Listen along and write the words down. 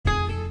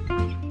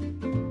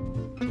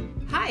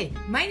Hi,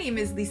 my name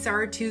is Lisa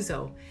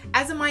Artuso.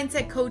 As a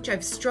mindset coach,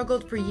 I've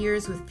struggled for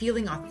years with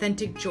feeling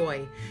authentic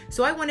joy.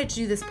 So I wanted to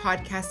do this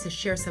podcast to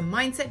share some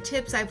mindset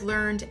tips I've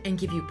learned and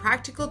give you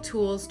practical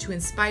tools to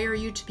inspire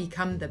you to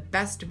become the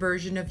best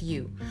version of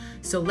you.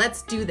 So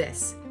let's do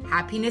this.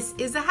 Happiness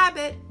is a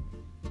habit.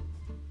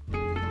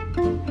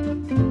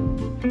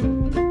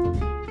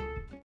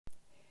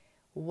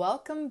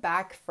 Welcome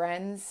back,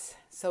 friends.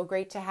 So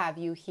great to have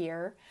you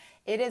here.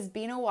 It has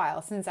been a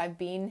while since I've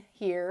been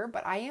here,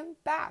 but I am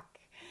back.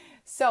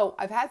 So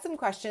I've had some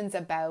questions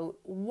about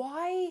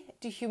why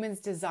do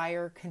humans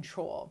desire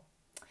control?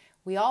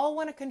 We all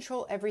want to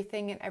control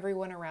everything and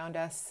everyone around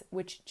us,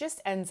 which just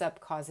ends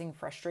up causing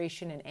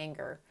frustration and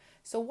anger.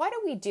 So why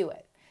do we do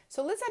it?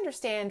 So let's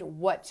understand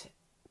what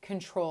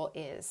control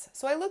is.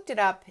 So I looked it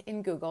up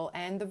in Google,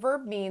 and the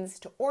verb means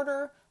to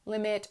order,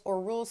 limit,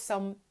 or rule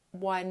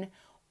someone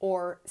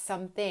or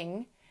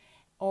something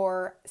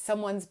or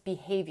someone's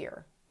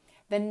behavior.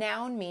 The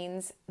noun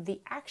means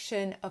the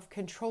action of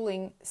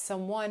controlling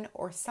someone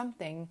or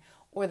something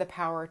or the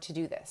power to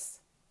do this.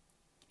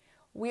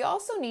 We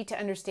also need to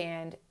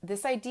understand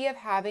this idea of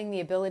having the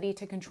ability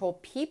to control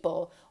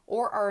people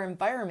or our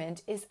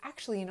environment is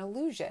actually an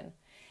illusion.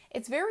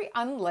 It's very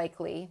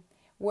unlikely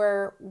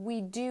where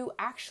we do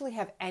actually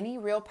have any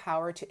real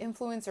power to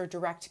influence or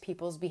direct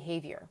people's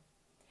behavior.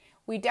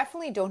 We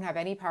definitely don't have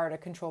any power to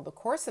control the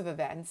course of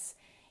events.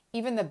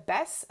 Even the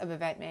best of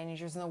event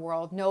managers in the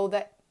world know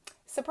that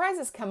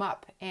surprises come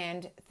up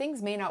and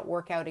things may not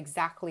work out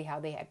exactly how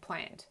they had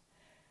planned.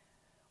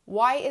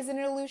 Why is it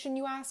an illusion,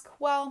 you ask?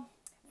 Well,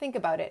 think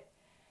about it.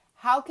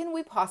 How can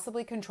we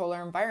possibly control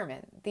our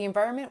environment? The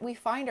environment we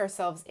find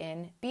ourselves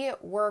in, be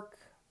it work,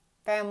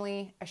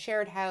 family, a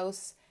shared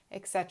house,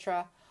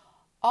 etc.,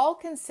 all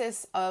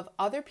consists of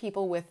other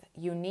people with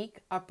unique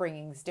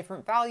upbringings,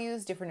 different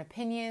values, different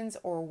opinions,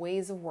 or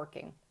ways of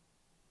working.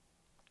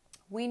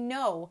 We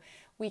know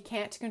we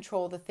can't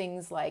control the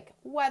things like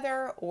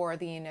weather or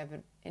the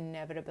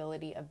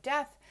inevitability of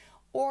death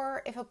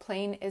or if a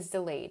plane is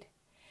delayed.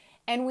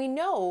 And we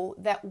know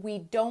that we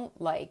don't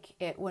like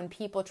it when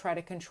people try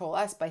to control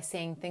us by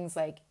saying things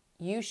like,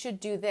 you should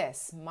do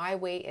this, my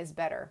way is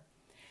better.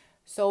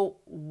 So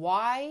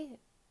why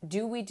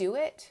do we do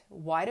it?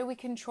 Why do we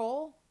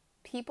control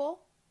people?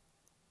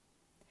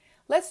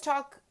 Let's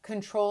talk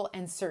control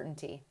and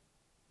certainty.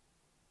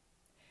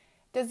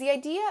 Does the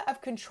idea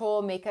of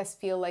control make us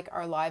feel like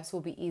our lives will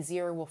be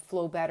easier, will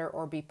flow better,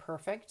 or be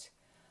perfect?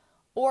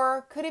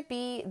 Or could it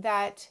be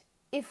that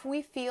if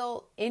we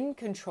feel in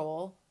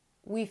control,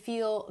 we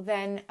feel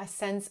then a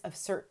sense of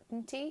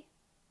certainty?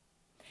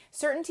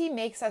 Certainty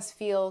makes us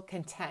feel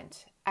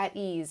content, at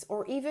ease,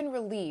 or even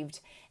relieved,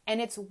 and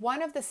it's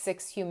one of the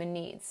 6 human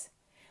needs.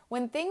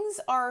 When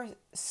things are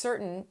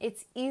certain,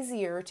 it's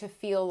easier to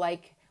feel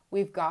like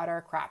we've got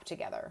our crap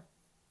together.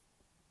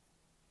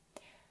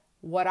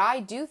 What I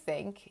do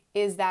think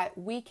is that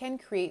we can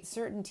create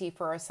certainty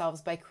for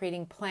ourselves by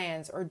creating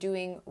plans or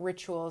doing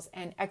rituals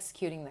and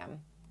executing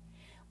them.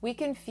 We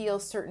can feel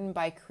certain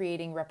by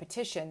creating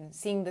repetition,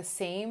 seeing the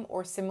same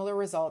or similar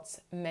results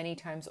many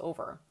times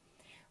over.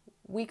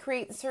 We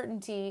create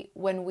certainty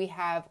when we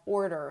have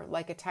order,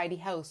 like a tidy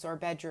house or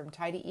bedroom,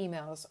 tidy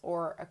emails,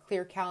 or a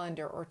clear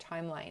calendar or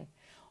timeline,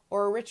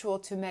 or a ritual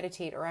to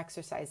meditate or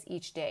exercise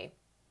each day.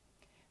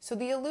 So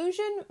the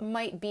illusion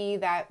might be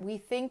that we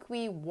think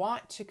we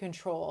want to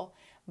control,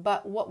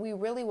 but what we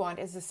really want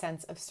is a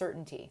sense of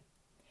certainty.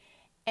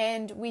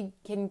 And we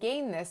can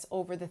gain this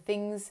over the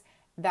things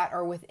that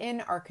are within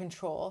our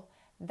control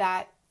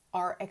that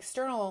are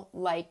external,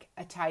 like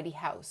a tidy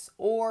house,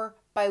 or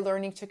by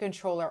learning to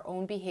control our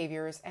own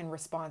behaviors and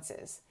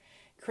responses.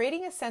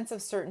 Creating a sense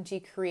of certainty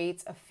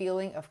creates a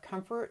feeling of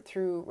comfort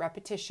through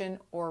repetition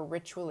or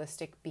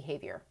ritualistic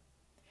behavior.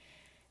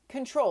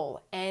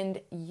 Control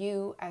and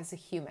you as a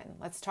human.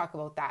 Let's talk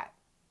about that.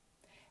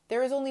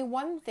 There is only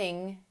one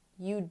thing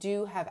you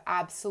do have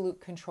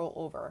absolute control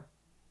over,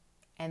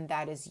 and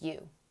that is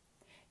you.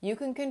 You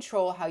can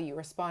control how you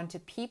respond to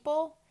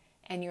people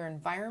and your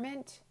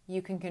environment.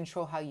 You can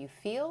control how you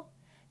feel.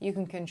 You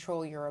can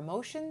control your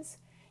emotions.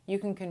 You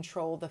can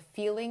control the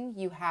feeling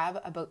you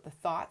have about the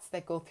thoughts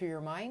that go through your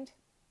mind.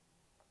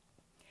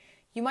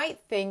 You might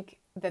think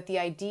that the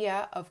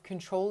idea of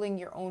controlling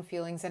your own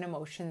feelings and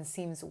emotions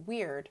seems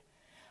weird,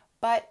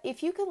 but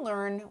if you can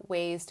learn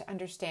ways to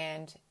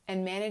understand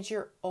and manage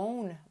your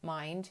own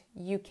mind,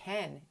 you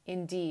can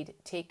indeed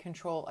take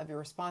control of your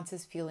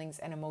responses, feelings,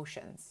 and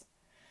emotions.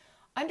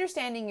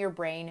 Understanding your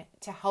brain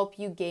to help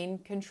you gain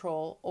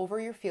control over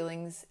your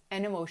feelings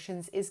and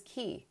emotions is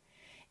key.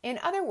 In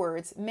other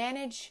words,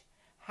 manage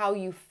how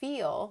you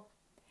feel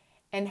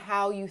and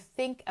how you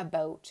think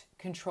about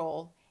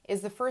control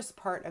is the first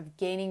part of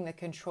gaining the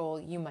control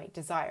you might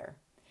desire,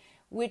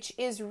 which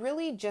is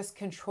really just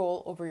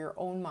control over your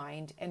own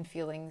mind and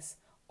feelings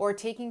or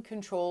taking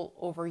control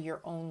over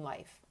your own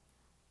life.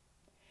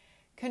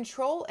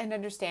 Control and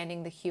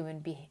understanding the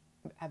human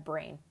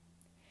brain.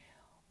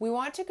 We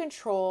want to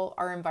control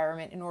our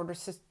environment in order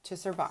to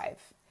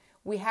survive.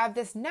 We have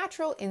this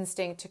natural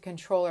instinct to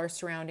control our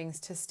surroundings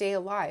to stay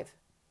alive.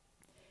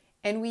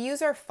 And we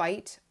use our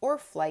fight or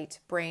flight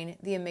brain,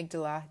 the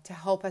amygdala, to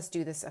help us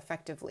do this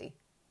effectively.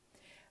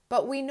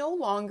 But we no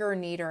longer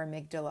need our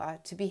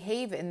amygdala to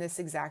behave in this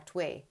exact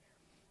way.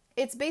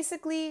 It's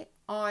basically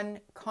on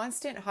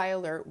constant high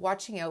alert,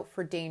 watching out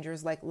for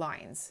dangers like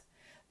lions.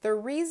 The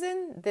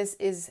reason this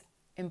is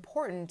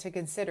important to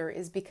consider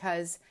is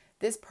because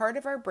this part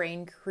of our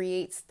brain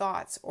creates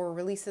thoughts or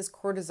releases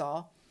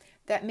cortisol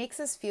that makes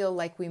us feel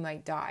like we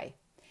might die.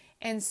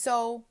 And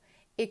so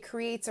it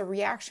creates a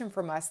reaction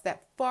from us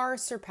that far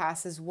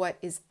surpasses what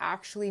is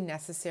actually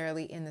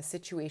necessarily in the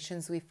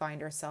situations we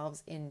find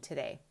ourselves in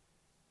today.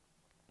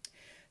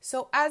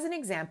 So as an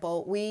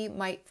example, we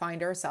might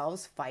find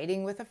ourselves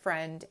fighting with a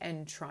friend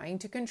and trying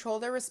to control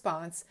their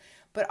response,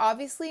 but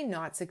obviously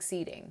not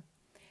succeeding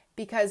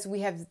because we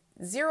have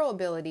zero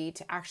ability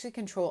to actually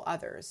control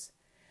others.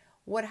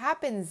 What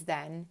happens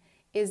then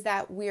is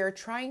that we are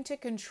trying to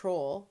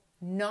control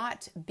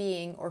not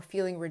being or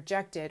feeling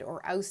rejected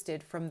or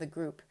ousted from the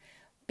group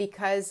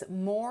because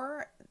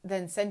more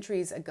than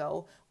centuries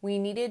ago, we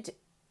needed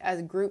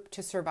a group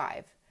to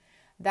survive.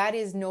 That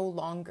is no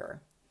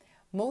longer.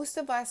 Most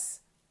of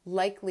us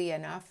likely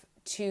enough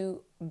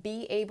to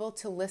be able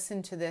to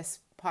listen to this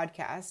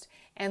podcast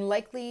and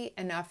likely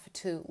enough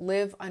to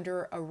live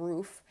under a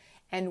roof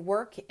and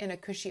work in a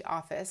cushy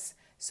office.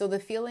 So the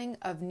feeling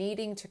of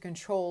needing to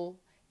control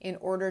in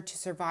order to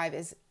survive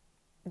is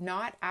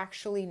not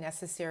actually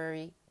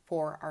necessary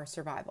for our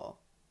survival.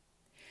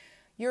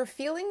 Your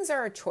feelings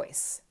are a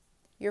choice.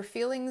 Your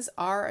feelings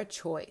are a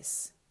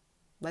choice.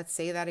 Let's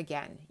say that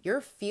again.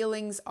 Your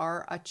feelings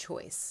are a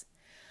choice.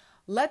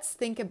 Let's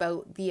think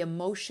about the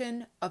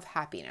emotion of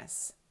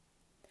happiness.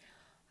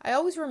 I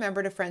always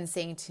remembered a friend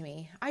saying to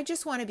me, "I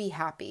just want to be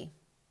happy."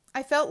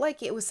 I felt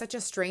like it was such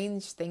a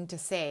strange thing to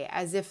say,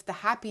 as if the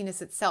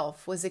happiness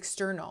itself was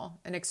external,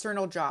 an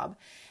external job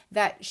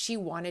that she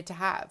wanted to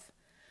have.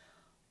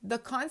 The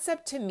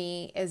concept to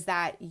me is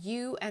that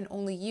you and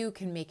only you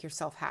can make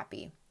yourself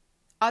happy.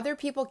 Other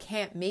people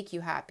can't make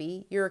you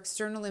happy. Your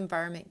external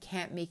environment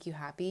can't make you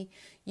happy.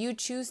 You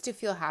choose to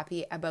feel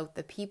happy about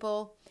the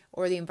people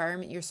or the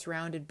environment you're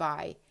surrounded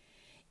by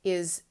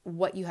is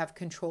what you have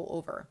control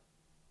over.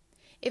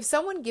 If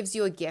someone gives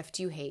you a gift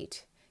you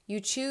hate, you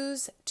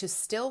choose to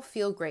still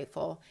feel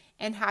grateful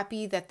and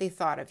happy that they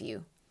thought of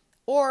you.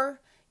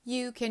 Or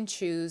you can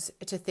choose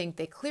to think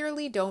they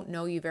clearly don't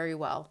know you very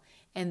well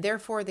and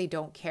therefore they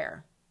don't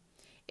care.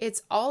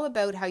 It's all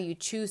about how you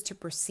choose to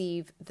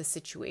perceive the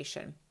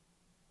situation.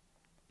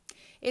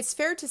 It's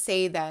fair to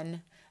say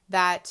then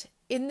that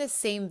in this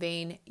same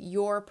vein,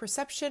 your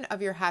perception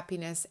of your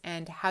happiness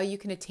and how you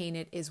can attain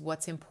it is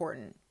what's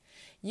important.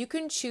 You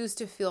can choose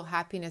to feel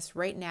happiness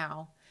right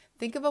now.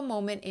 Think of a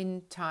moment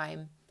in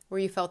time where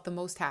you felt the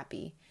most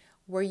happy,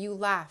 where you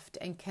laughed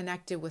and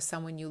connected with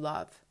someone you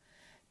love.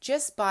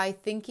 Just by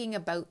thinking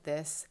about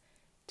this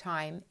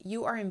time,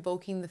 you are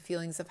invoking the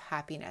feelings of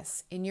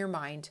happiness in your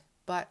mind,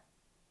 but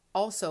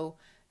also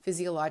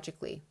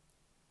physiologically.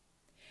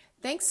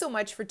 Thanks so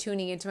much for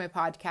tuning into my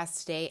podcast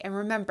today. And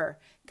remember,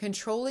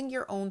 controlling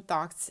your own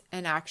thoughts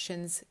and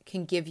actions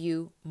can give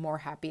you more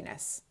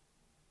happiness.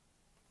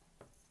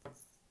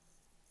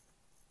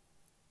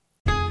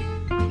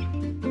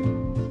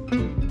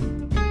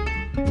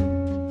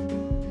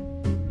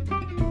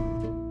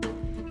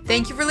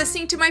 Thank you for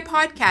listening to my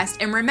podcast.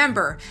 And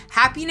remember,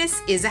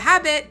 happiness is a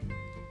habit.